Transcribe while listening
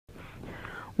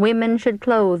Women should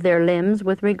clothe their limbs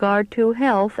with regard to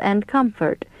health and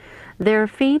comfort. Their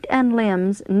feet and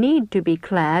limbs need to be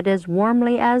clad as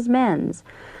warmly as men's.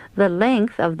 The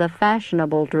length of the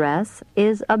fashionable dress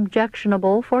is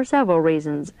objectionable for several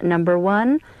reasons. Number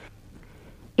one,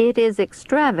 it is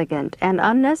extravagant and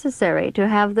unnecessary to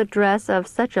have the dress of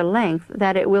such a length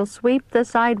that it will sweep the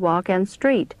sidewalk and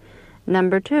street.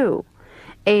 Number two,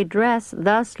 a dress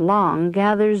thus long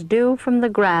gathers dew from the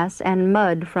grass and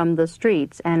mud from the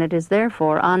streets, and it is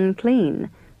therefore unclean.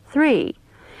 3.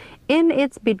 In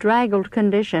its bedraggled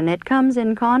condition, it comes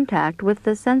in contact with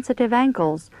the sensitive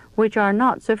ankles, which are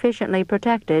not sufficiently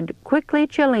protected, quickly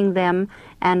chilling them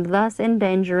and thus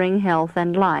endangering health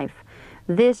and life.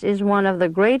 This is one of the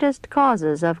greatest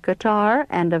causes of catarrh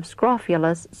and of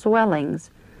scrofulous swellings.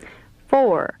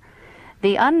 4.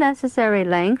 The unnecessary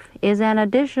length is an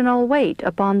additional weight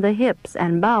upon the hips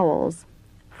and bowels.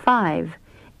 5.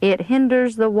 It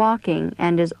hinders the walking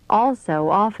and is also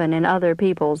often in other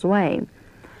people's way.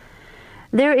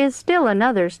 There is still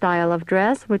another style of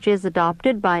dress which is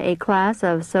adopted by a class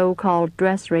of so-called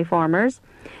dress reformers.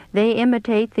 They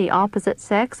imitate the opposite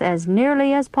sex as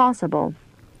nearly as possible.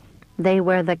 They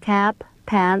wear the cap,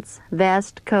 pants,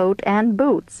 vest, coat, and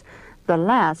boots, the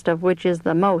last of which is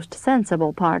the most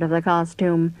sensible part of the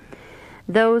costume.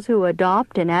 Those who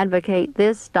adopt and advocate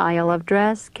this style of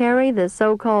dress carry the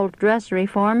so-called dress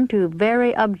reform to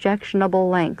very objectionable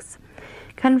lengths.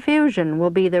 Confusion will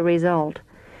be the result.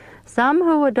 Some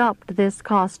who adopt this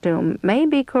costume may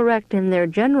be correct in their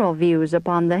general views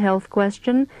upon the health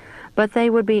question, but they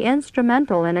would be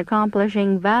instrumental in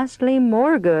accomplishing vastly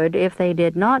more good if they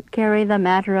did not carry the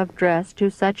matter of dress to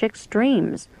such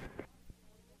extremes.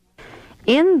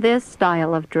 In this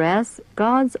style of dress,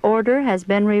 God's order has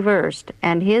been reversed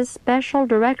and His special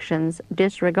directions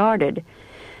disregarded.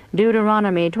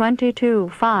 Deuteronomy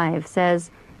 22:5 says,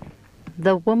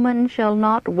 "The woman shall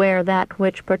not wear that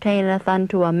which pertaineth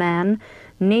unto a man,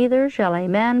 neither shall a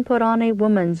man put on a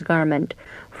woman's garment,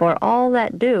 for all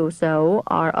that do so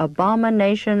are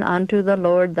abomination unto the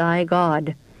Lord thy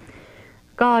God."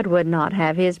 God would not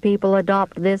have His people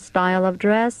adopt this style of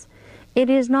dress. It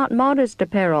is not modest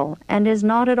apparel, and is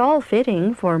not at all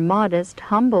fitting for modest,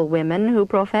 humble women who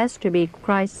profess to be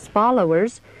Christ's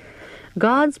followers.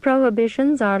 God's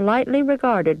prohibitions are lightly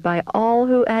regarded by all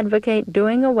who advocate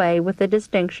doing away with the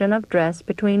distinction of dress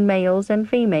between males and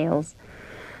females.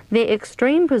 The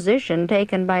extreme position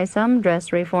taken by some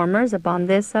dress reformers upon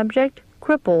this subject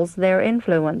cripples their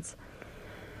influence.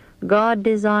 God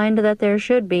designed that there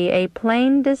should be a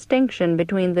plain distinction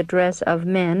between the dress of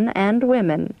men and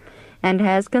women, and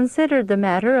has considered the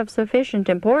matter of sufficient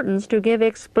importance to give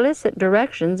explicit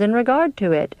directions in regard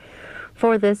to it,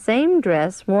 for the same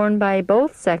dress worn by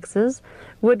both sexes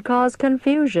would cause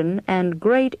confusion and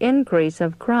great increase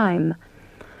of crime.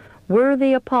 Were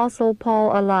the Apostle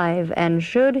Paul alive, and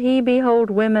should he behold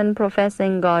women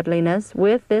professing godliness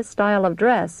with this style of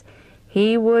dress,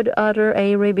 he would utter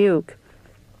a rebuke.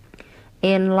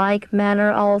 In like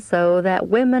manner also that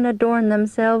women adorn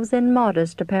themselves in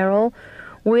modest apparel,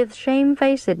 with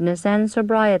shamefacedness and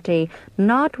sobriety,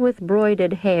 not with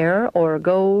broided hair, or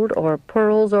gold, or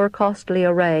pearls, or costly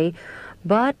array,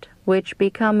 but, which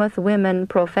becometh women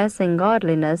professing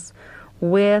godliness,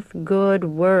 with good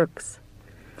works.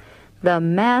 The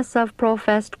mass of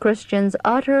professed Christians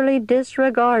utterly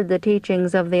disregard the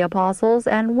teachings of the apostles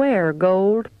and wear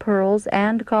gold, pearls,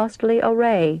 and costly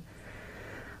array.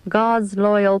 God's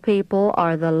loyal people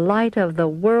are the light of the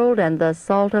world and the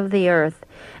salt of the earth,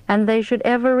 and they should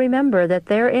ever remember that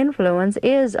their influence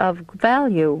is of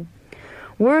value.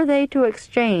 Were they to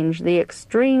exchange the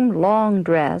extreme long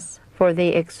dress for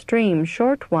the extreme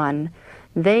short one,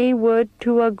 they would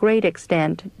to a great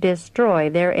extent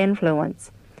destroy their influence.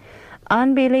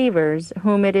 Unbelievers,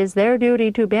 whom it is their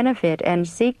duty to benefit and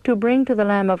seek to bring to the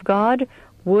Lamb of God,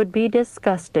 would be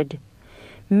disgusted.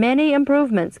 Many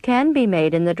improvements can be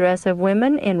made in the dress of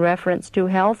women in reference to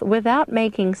health without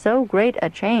making so great a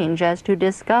change as to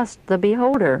disgust the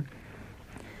beholder.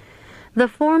 The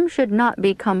form should not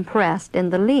be compressed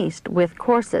in the least with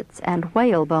corsets and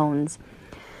whalebones.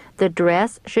 The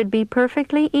dress should be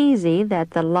perfectly easy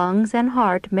that the lungs and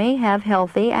heart may have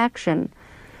healthy action.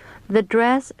 The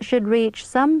dress should reach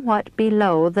somewhat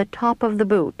below the top of the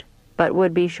boot, but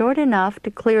would be short enough to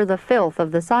clear the filth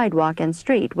of the sidewalk and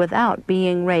street without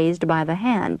being raised by the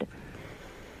hand.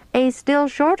 A still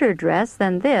shorter dress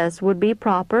than this would be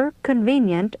proper,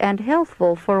 convenient, and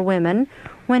healthful for women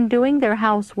when doing their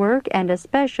housework, and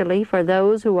especially for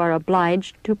those who are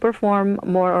obliged to perform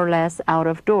more or less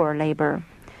out-of-door labor.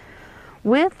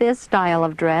 With this style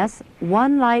of dress,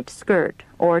 one light skirt,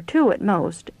 or two at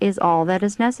most, is all that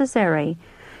is necessary.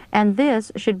 and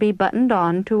this should be buttoned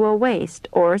on to a waist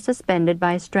or suspended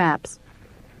by straps.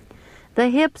 The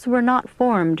hips were not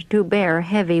formed to bear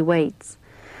heavy weights.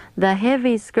 The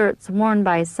heavy skirts worn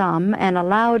by some and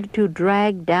allowed to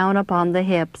drag down upon the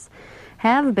hips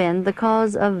have been the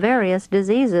cause of various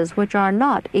diseases which are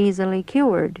not easily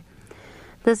cured.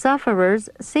 The sufferers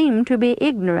seem to be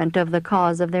ignorant of the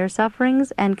cause of their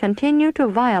sufferings and continue to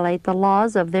violate the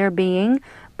laws of their being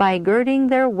by girding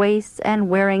their waists and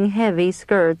wearing heavy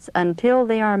skirts until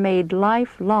they are made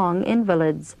lifelong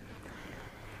invalids.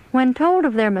 When told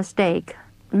of their mistake,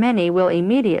 many will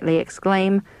immediately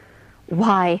exclaim,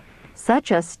 "Why,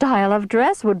 such a style of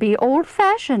dress would be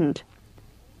old-fashioned."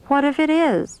 What if it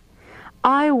is?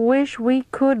 I wish we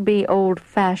could be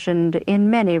old-fashioned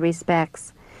in many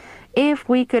respects. If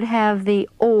we could have the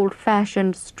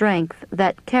old-fashioned strength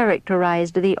that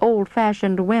characterized the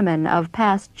old-fashioned women of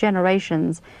past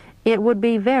generations, it would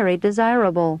be very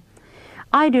desirable.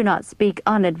 I do not speak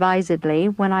unadvisedly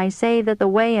when I say that the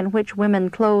way in which women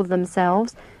clothe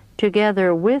themselves,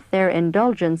 together with their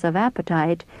indulgence of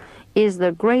appetite, is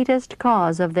the greatest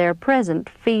cause of their present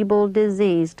feeble,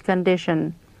 diseased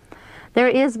condition. There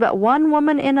is but one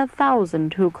woman in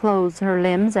 1,000 who clothes her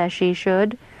limbs as she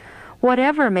should.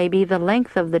 Whatever may be the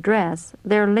length of the dress,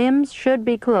 their limbs should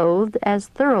be clothed as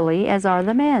thoroughly as are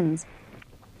the men's.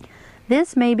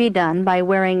 This may be done by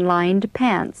wearing lined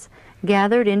pants,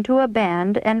 gathered into a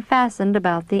band and fastened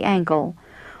about the ankle,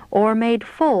 or made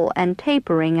full and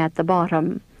tapering at the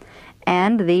bottom,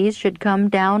 and these should come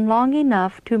down long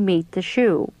enough to meet the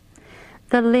shoe.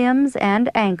 The limbs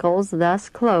and ankles thus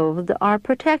clothed are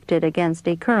protected against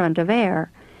a current of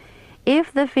air.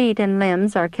 If the feet and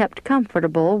limbs are kept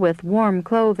comfortable with warm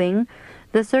clothing,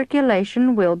 the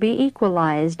circulation will be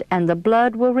equalized, and the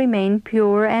blood will remain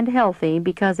pure and healthy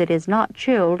because it is not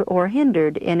chilled or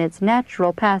hindered in its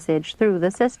natural passage through the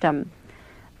system."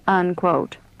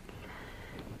 Unquote.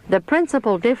 The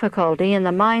principal difficulty in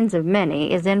the minds of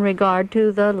many is in regard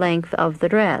to the length of the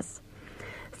dress.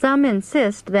 Some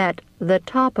insist that the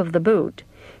top of the boot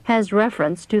has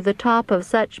reference to the top of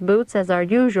such boots as are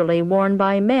usually worn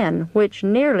by men, which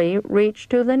nearly reach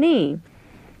to the knee.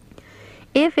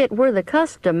 If it were the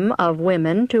custom of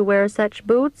women to wear such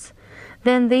boots,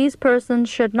 then these persons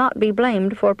should not be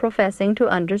blamed for professing to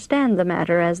understand the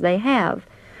matter as they have.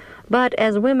 But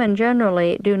as women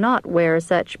generally do not wear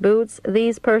such boots,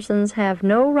 these persons have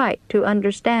no right to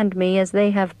understand me as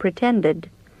they have pretended.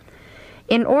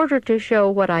 In order to show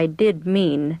what I did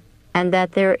mean, and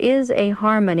that there is a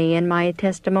harmony in my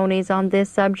testimonies on this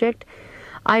subject,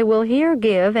 I will here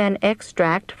give an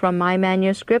extract from my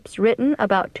manuscripts written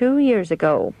about 2 years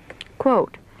ago.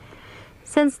 Quote,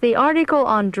 "Since the article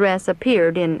on dress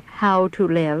appeared in How to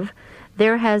Live,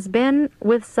 there has been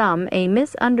with some a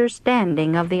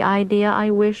misunderstanding of the idea I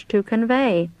wish to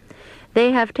convey.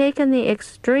 They have taken the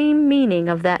extreme meaning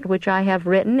of that which I have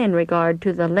written in regard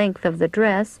to the length of the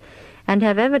dress, and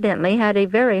have evidently had a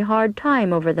very hard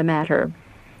time over the matter.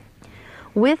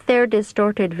 With their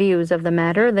distorted views of the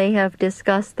matter, they have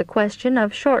discussed the question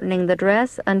of shortening the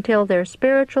dress until their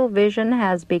spiritual vision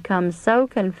has become so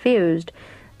confused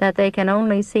that they can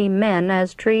only see men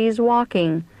as trees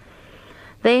walking.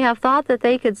 They have thought that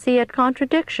they could see a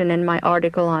contradiction in my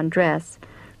article on dress,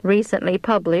 recently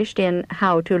published in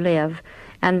How to Live,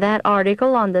 and that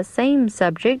article on the same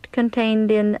subject contained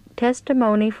in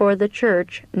Testimony for the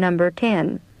Church, number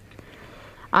 10.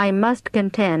 I must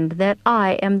contend that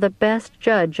I am the best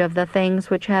judge of the things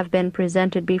which have been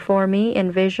presented before me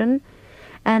in vision,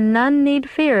 and none need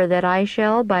fear that I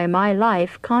shall by my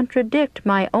life contradict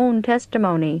my own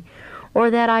testimony,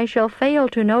 or that I shall fail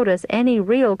to notice any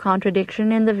real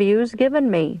contradiction in the views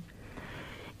given me.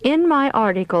 In my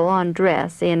article on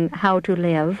dress in How to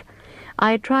Live,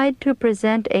 I tried to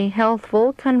present a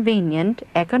healthful, convenient,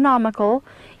 economical,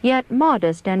 yet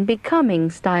modest and becoming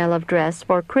style of dress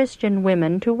for Christian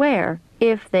women to wear,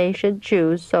 if they should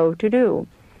choose so to do.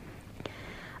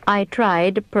 I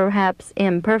tried, perhaps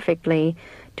imperfectly,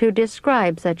 to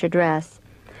describe such a dress.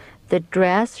 The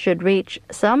dress should reach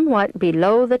somewhat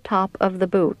below the top of the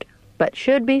boot, but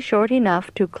should be short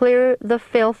enough to clear the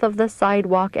filth of the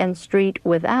sidewalk and street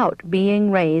without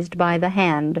being raised by the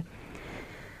hand.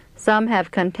 Some have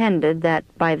contended that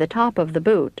by the top of the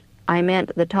boot, I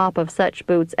meant the top of such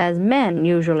boots as men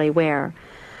usually wear,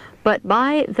 but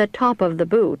by the top of the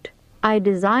boot, I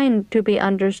designed to be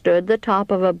understood the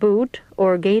top of a boot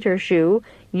or gaiter shoe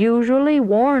usually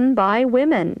worn by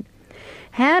women.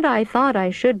 Had I thought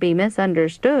I should be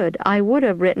misunderstood, I would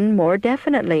have written more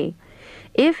definitely.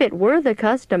 If it were the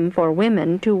custom for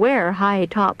women to wear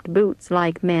high-topped boots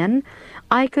like men,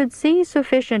 I could see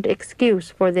sufficient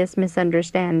excuse for this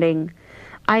misunderstanding.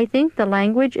 I think the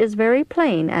language is very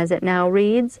plain as it now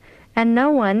reads, and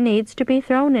no one needs to be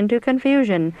thrown into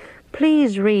confusion.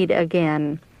 Please read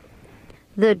again.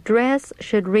 The dress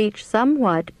should reach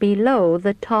somewhat below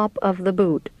the top of the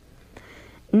boot.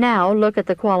 Now look at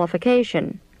the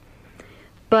qualification.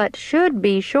 But should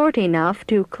be short enough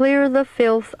to clear the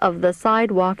filth of the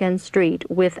sidewalk and street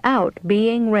without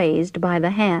being raised by the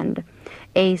hand.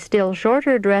 A still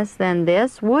shorter dress than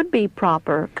this would be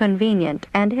proper, convenient,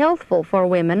 and healthful for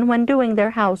women when doing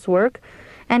their housework,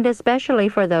 and especially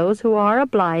for those who are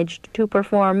obliged to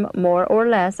perform more or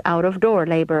less out-of-door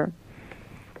labor.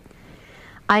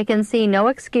 I can see no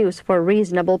excuse for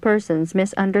reasonable persons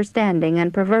misunderstanding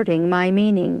and perverting my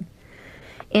meaning.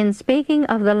 In speaking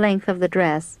of the length of the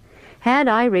dress, had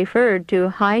I referred to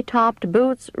high-topped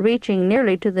boots reaching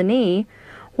nearly to the knee,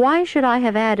 why should I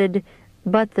have added,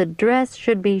 but the dress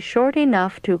should be short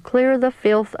enough to clear the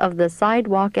filth of the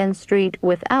sidewalk and street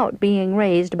without being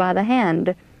raised by the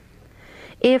hand?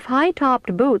 If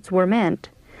high-topped boots were meant,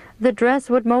 the dress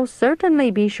would most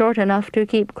certainly be short enough to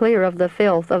keep clear of the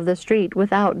filth of the street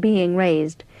without being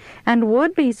raised, and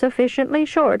would be sufficiently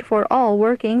short for all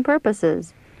working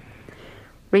purposes.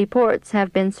 Reports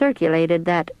have been circulated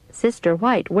that Sister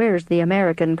White wears the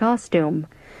American costume,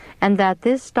 and that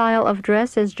this style of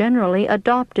dress is generally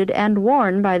adopted and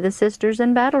worn by the sisters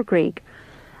in Battle Creek.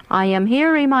 I am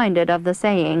here reminded of the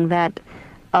saying that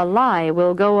a lie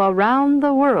will go around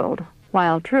the world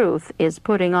while truth is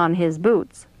putting on his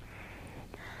boots.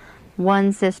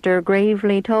 One sister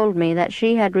gravely told me that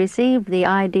she had received the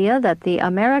idea that the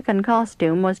American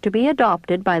costume was to be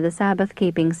adopted by the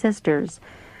Sabbath-keeping sisters,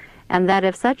 and that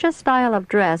if such a style of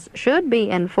dress should be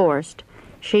enforced,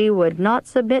 she would not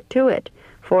submit to it,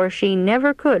 for she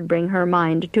never could bring her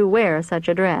mind to wear such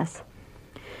a dress.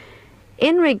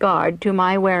 In regard to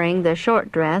my wearing the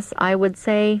short dress, I would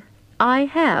say, I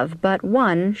have but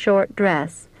one short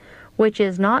dress, which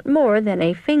is not more than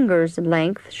a finger's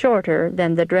length shorter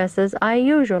than the dresses I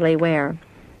usually wear.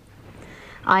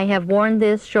 I have worn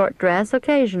this short dress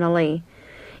occasionally.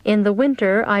 In the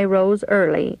winter I rose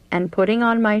early, and putting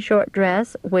on my short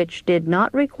dress, which did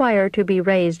not require to be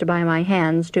raised by my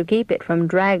hands to keep it from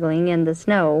dragging in the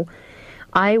snow,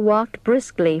 I walked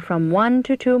briskly from 1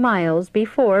 to 2 miles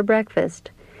before breakfast.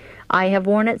 I have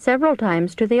worn it several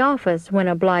times to the office when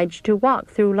obliged to walk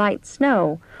through light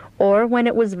snow, or when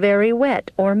it was very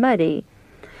wet or muddy.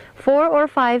 4 or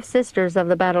 5 sisters of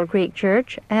the Battle Creek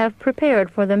Church have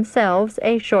prepared for themselves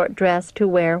a short dress to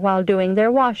wear while doing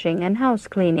their washing and house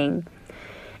cleaning.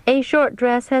 A short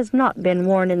dress has not been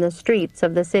worn in the streets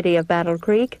of the city of Battle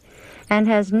Creek, and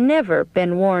has never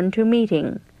been worn to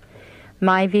meeting.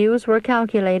 My views were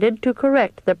calculated to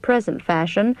correct the present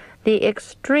fashion, the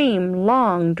extreme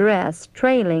long dress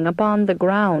trailing upon the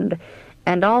ground,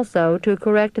 and also to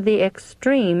correct the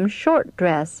extreme short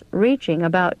dress reaching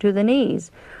about to the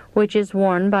knees, which is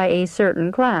worn by a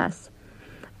certain class.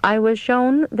 I was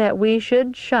shown that we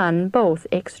should shun both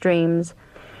extremes.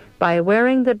 By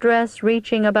wearing the dress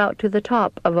reaching about to the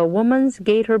top of a woman's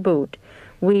gaiter boot,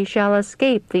 we shall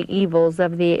escape the evils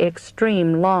of the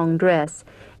extreme long dress,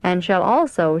 and shall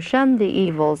also shun the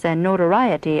evils and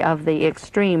notoriety of the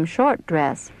extreme short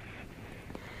dress.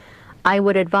 I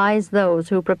would advise those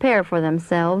who prepare for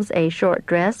themselves a short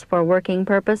dress for working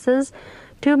purposes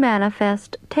to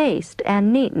manifest taste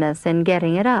and neatness in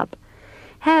getting it up.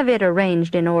 Have it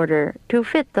arranged in order to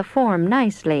fit the form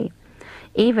nicely.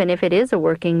 Even if it is a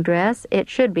working dress, it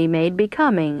should be made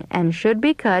becoming and should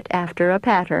be cut after a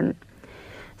pattern.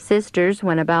 Sisters,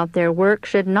 when about their work,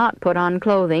 should not put on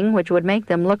clothing which would make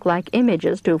them look like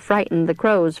images to frighten the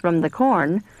crows from the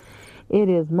corn. It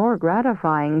is more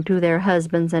gratifying to their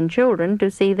husbands and children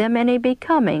to see them in a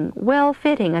becoming,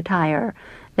 well-fitting attire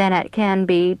than it can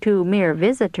be to mere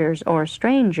visitors or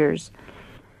strangers.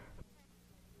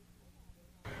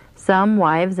 Some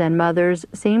wives and mothers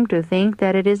seem to think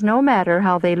that it is no matter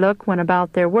how they look when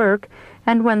about their work,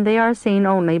 and when they are seen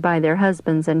only by their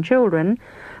husbands and children,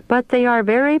 but they are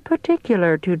very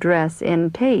particular to dress in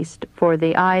taste for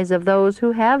the eyes of those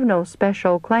who have no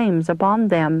special claims upon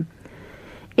them.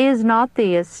 Is not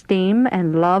the esteem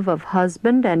and love of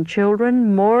husband and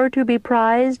children more to be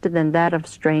prized than that of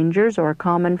strangers or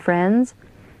common friends?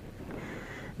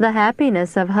 The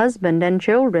happiness of husband and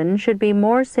children should be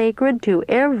more sacred to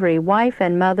every wife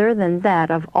and mother than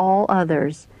that of all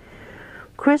others.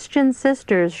 Christian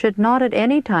sisters should not at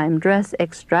any time dress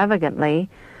extravagantly,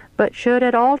 but should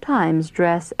at all times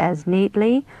dress as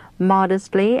neatly,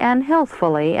 modestly, and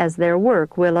healthfully as their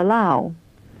work will allow."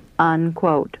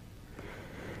 Unquote.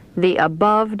 The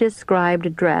above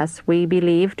described dress we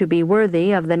believe to be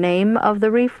worthy of the name of the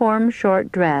Reform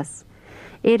short dress.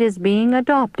 It is being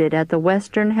adopted at the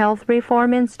Western Health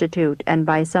Reform Institute and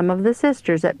by some of the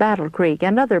sisters at Battle Creek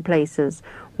and other places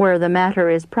where the matter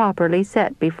is properly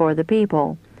set before the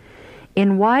people.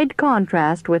 In wide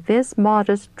contrast with this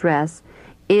modest dress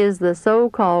is the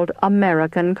so-called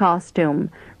American costume,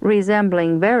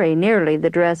 resembling very nearly the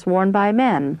dress worn by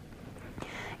men.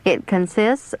 It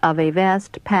consists of a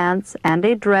vest, pants, and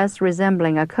a dress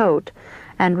resembling a coat,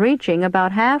 and reaching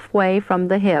about halfway from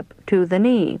the hip to the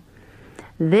knee.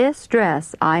 This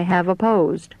dress I have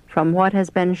opposed, from what has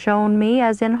been shown me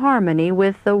as in harmony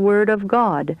with the Word of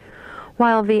God,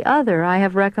 while the other I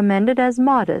have recommended as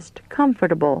modest,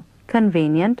 comfortable,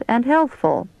 convenient, and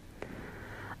healthful.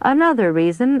 Another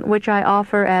reason, which I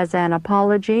offer as an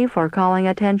apology for calling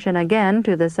attention again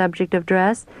to the subject of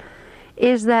dress,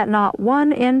 is that not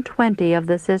 1 in 20 of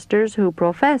the sisters who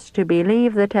profess to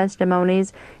believe the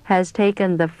testimonies has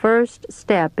taken the first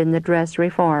step in the dress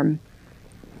reform.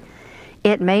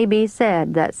 It may be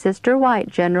said that Sister White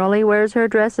generally wears her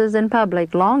dresses in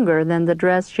public longer than the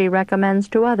dress she recommends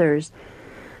to others.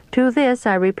 To this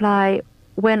I reply,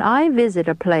 when I visit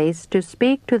a place to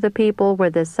speak to the people where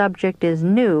the subject is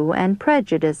new and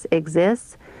prejudice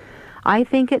exists, I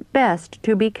think it best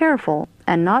to be careful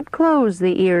and not close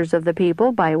the ears of the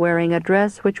people by wearing a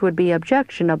dress which would be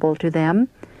objectionable to them,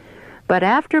 but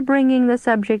after bringing the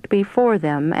subject before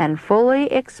them and fully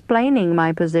explaining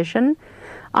my position,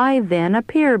 I then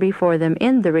appear before them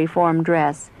in the reform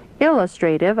dress,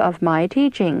 illustrative of my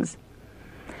teachings.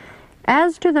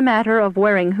 As to the matter of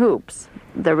wearing hoops,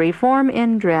 the reform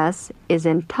in dress is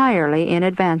entirely in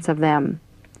advance of them.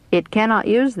 It cannot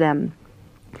use them,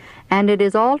 and it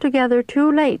is altogether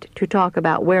too late to talk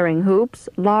about wearing hoops,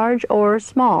 large or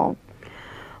small.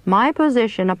 My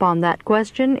position upon that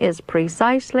question is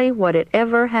precisely what it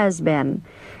ever has been,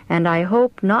 and I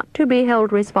hope not to be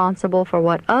held responsible for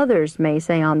what others may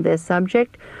say on this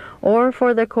subject, or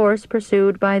for the course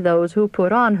pursued by those who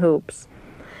put on hoops.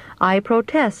 I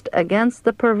protest against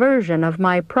the perversion of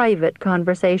my private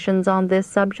conversations on this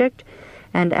subject,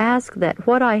 and ask that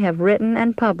what I have written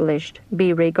and published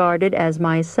be regarded as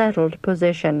my settled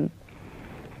position.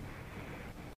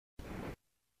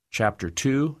 Chapter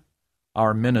 2.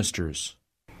 Our Ministers.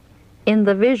 In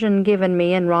the vision given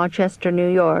me in Rochester, New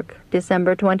York,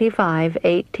 December 25,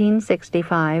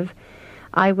 1865,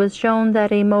 I was shown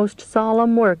that a most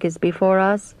solemn work is before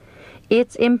us.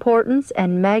 Its importance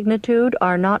and magnitude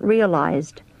are not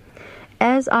realized.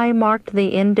 As I marked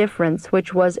the indifference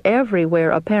which was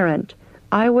everywhere apparent,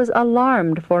 I was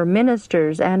alarmed for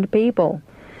ministers and people.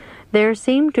 There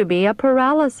seemed to be a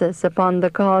paralysis upon the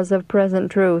cause of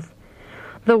present truth.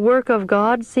 The work of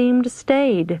God seemed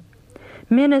stayed.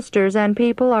 Ministers and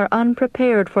people are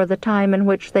unprepared for the time in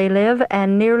which they live,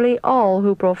 and nearly all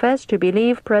who profess to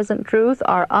believe present truth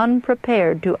are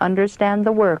unprepared to understand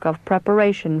the work of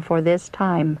preparation for this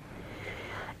time.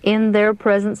 In their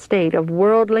present state of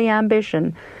worldly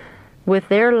ambition, with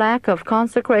their lack of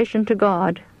consecration to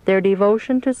God, their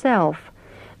devotion to self,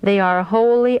 they are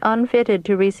wholly unfitted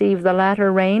to receive the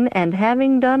latter rain, and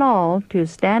having done all, to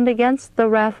stand against the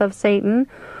wrath of Satan,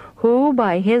 who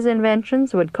by his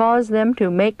inventions would cause them to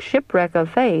make shipwreck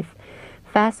of faith,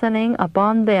 fastening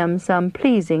upon them some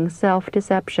pleasing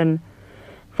self-deception.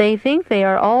 They think they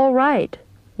are all right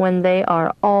when they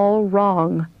are all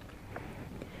wrong.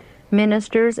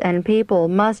 Ministers and people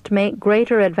must make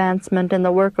greater advancement in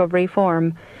the work of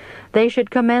reform. They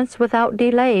should commence without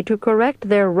delay to correct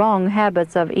their wrong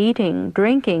habits of eating,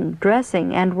 drinking,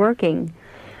 dressing, and working.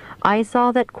 I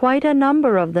saw that quite a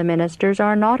number of the ministers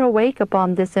are not awake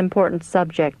upon this important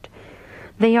subject.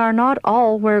 They are not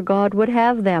all where God would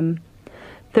have them.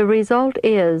 The result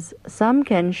is, some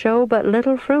can show but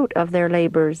little fruit of their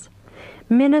labors.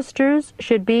 Ministers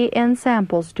should be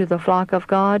ensamples to the flock of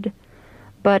God,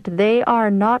 but they are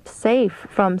not safe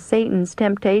from Satan's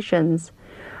temptations.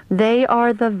 They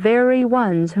are the very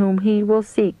ones whom he will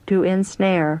seek to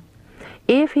ensnare.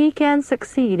 If he can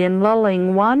succeed in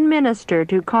lulling one minister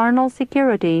to carnal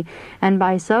security, and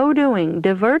by so doing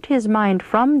divert his mind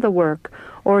from the work,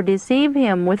 or deceive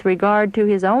him with regard to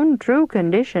his own true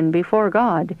condition before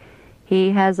God,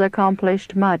 he has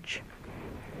accomplished much.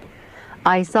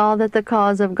 I saw that the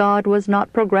cause of God was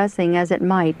not progressing as it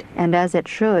might and as it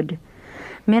should.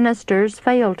 Ministers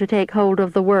fail to take hold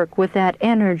of the work with that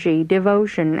energy,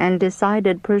 devotion, and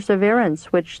decided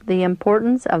perseverance which the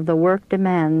importance of the work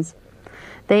demands.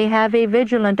 They have a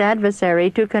vigilant adversary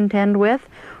to contend with,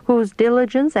 whose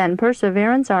diligence and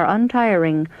perseverance are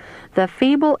untiring. The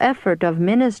feeble effort of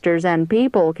ministers and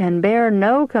people can bear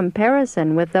no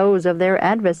comparison with those of their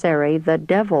adversary, the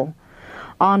devil.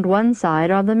 On one side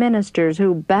are the ministers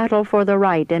who battle for the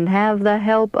right and have the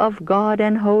help of God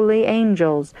and holy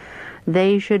angels.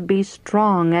 They should be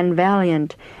strong and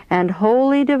valiant, and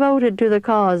wholly devoted to the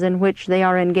cause in which they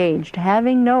are engaged,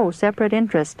 having no separate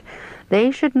interest. They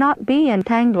should not be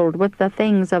entangled with the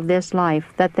things of this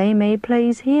life, that they may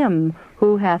please Him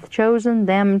who hath chosen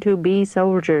them to be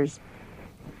soldiers.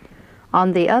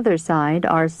 On the other side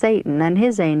are Satan and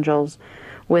his angels,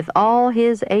 with all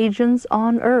his agents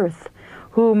on earth,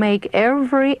 who make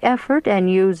every effort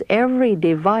and use every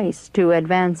device to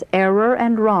advance error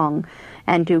and wrong,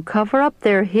 and to cover up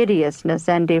their hideousness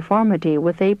and deformity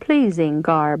with a pleasing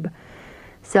garb.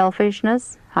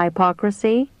 Selfishness,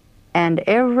 hypocrisy, and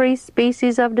every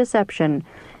species of deception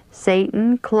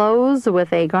Satan clothes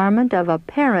with a garment of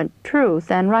apparent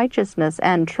truth and righteousness,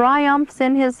 and triumphs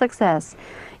in his success,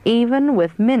 even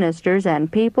with ministers and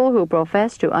people who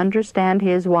profess to understand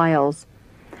his wiles.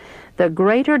 The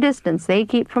greater distance they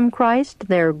keep from Christ,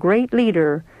 their great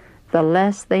leader, the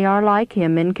less they are like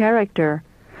him in character.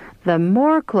 The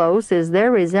more close is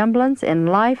their resemblance in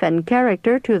life and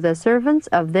character to the servants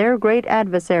of their great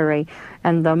adversary,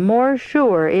 and the more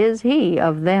sure is he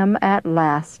of them at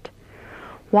last.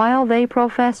 While they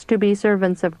profess to be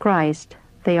servants of Christ,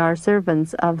 they are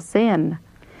servants of sin.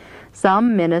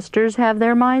 Some ministers have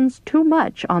their minds too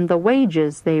much on the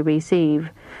wages they receive.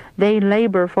 They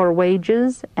labor for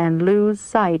wages and lose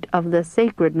sight of the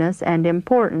sacredness and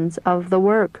importance of the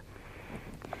work.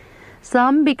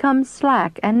 Some become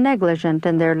slack and negligent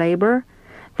in their labor.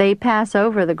 They pass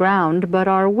over the ground, but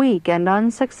are weak and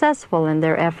unsuccessful in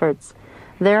their efforts.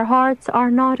 Their hearts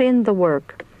are not in the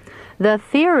work. The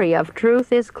theory of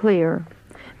truth is clear.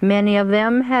 Many of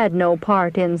them had no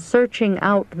part in searching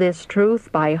out this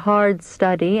truth by hard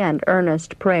study and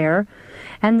earnest prayer,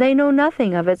 and they know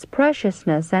nothing of its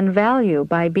preciousness and value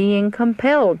by being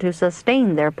compelled to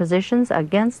sustain their positions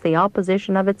against the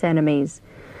opposition of its enemies.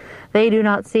 They do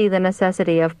not see the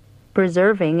necessity of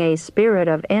preserving a spirit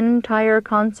of entire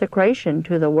consecration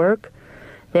to the work.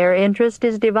 Their interest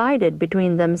is divided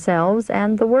between themselves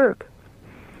and the work.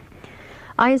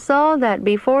 I saw that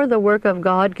before the work of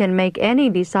God can make any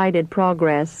decided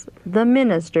progress, the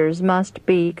ministers must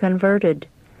be converted.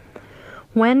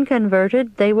 When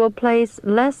converted, they will place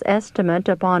less estimate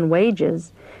upon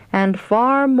wages and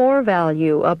far more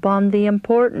value upon the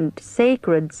important,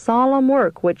 sacred, solemn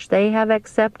work which they have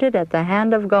accepted at the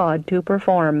hand of God to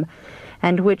perform,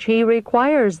 and which He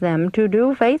requires them to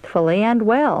do faithfully and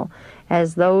well,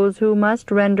 as those who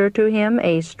must render to Him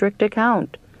a strict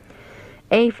account.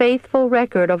 A faithful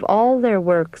record of all their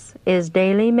works is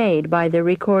daily made by the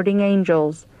recording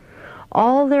angels.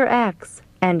 All their acts,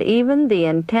 and even the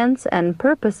intents and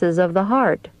purposes of the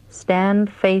heart, stand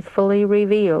faithfully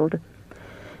revealed.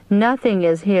 Nothing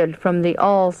is hid from the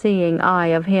all-seeing eye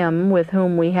of Him with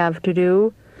whom we have to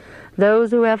do.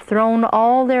 Those who have thrown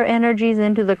all their energies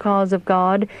into the cause of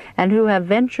God, and who have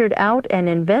ventured out and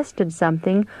invested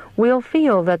something, will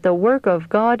feel that the work of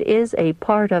God is a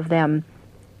part of them,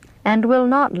 and will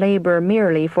not labor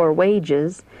merely for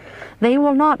wages. They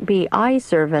will not be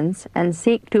eye-servants and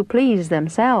seek to please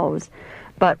themselves,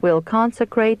 but will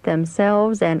consecrate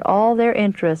themselves and all their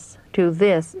interests to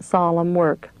this solemn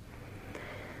work.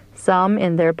 Some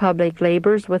in their public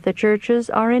labors with the churches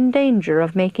are in danger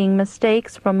of making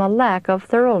mistakes from a lack of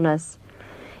thoroughness.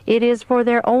 It is for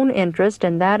their own interest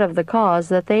and that of the cause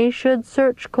that they should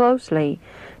search closely,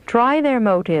 try their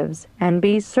motives, and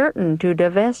be certain to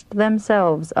divest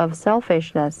themselves of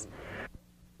selfishness.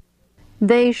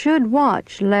 They should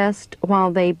watch lest,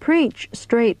 while they preach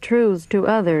straight truths to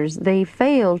others, they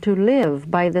fail to live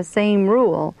by the same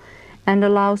rule, and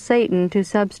allow Satan to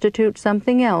substitute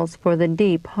something else for the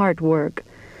deep heart work.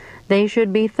 They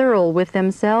should be thorough with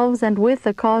themselves and with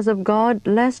the cause of God,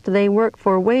 lest they work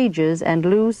for wages and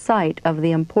lose sight of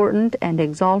the important and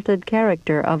exalted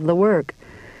character of the work.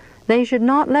 They should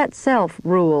not let self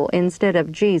rule instead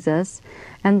of Jesus,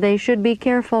 and they should be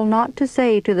careful not to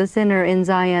say to the sinner in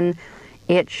Zion,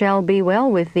 "It shall be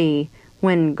well with thee,"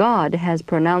 when God has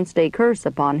pronounced a curse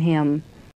upon him.